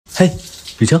嘿，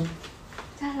雨晴，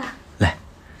来了。来，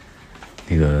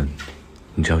那个，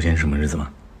你知道今天是什么日子吗？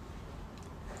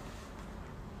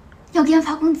要给人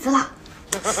发工资了。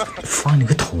发你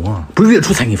个头啊！不是月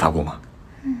初才给你发过吗？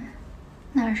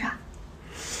那是啥？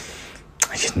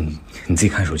哎呀，你自己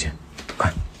看手机，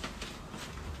快。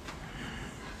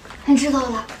俺知道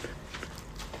了。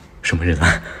什么日子？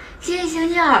今天星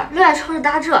期二，6月超市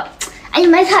打折，俺去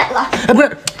买菜了。哎，不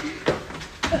是，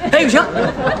哎，雨晴。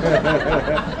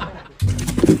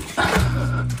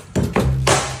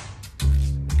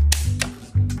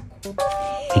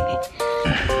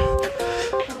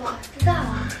知道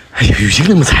了。哎呀，雨晴，你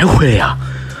怎么才回来呀？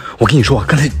我跟你说，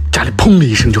刚才家里砰的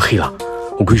一声就黑了，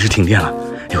我估计是停电了。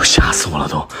哎呦，吓死我了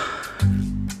都！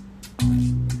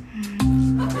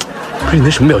不是你那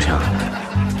什么表情啊？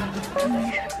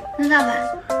没事，那咋办？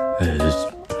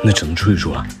那只能出去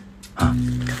住了，啊！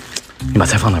你把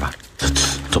菜放那吧，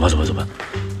走吧，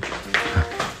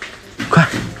快！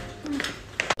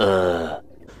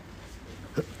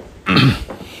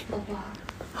宝宝，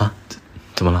啊，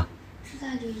怎么了？是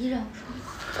在就一张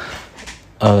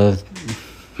床吗？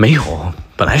没有，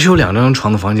本来是有2张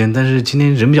床的房间，但是今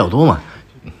天人比较多嘛，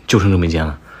就剩这么一间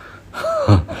了。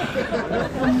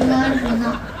那人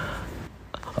呢？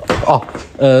哦，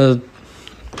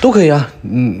都可以啊，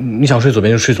你想睡左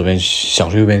边就睡左边，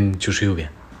想睡右边就睡右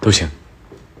边，都行。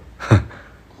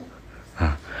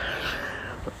啊，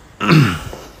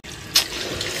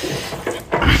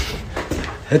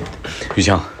雨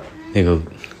晴，那个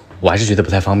我还是觉得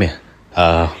不太方便，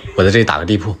我在这里打个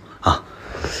地铺啊。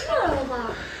算了吧。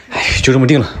哎，就这么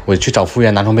定了，我去找服务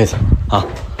员拿床被子啊。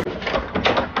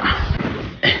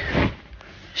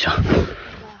行。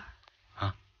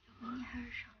啊？你还是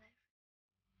上来。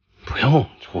不用，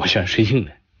我喜欢睡硬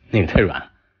的，那个太软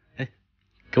了。哎，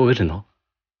给我个枕头。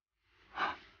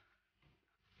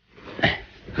哎，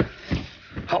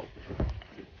好。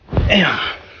哎呀，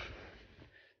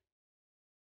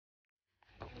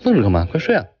愣着干嘛？快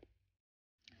睡啊！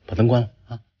把灯关了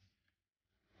啊。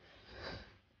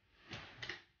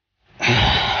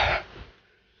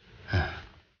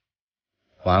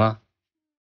完了。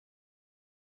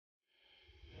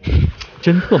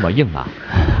真特么硬啊！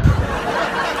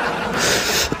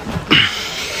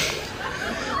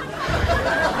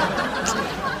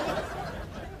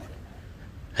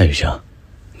哎，雨晴，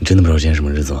你真的不知道今天什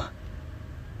么日子吗？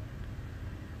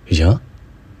雨晴，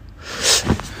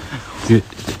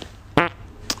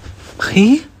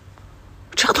嘿，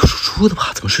这都属猪的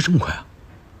吧？怎么睡这么快啊？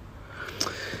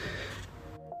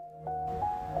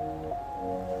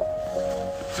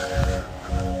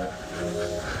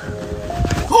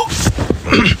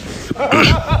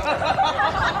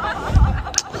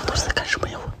我都是在干什么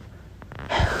呀？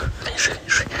赶紧睡，赶紧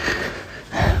睡。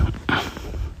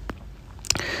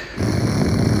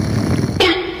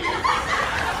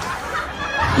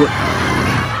我。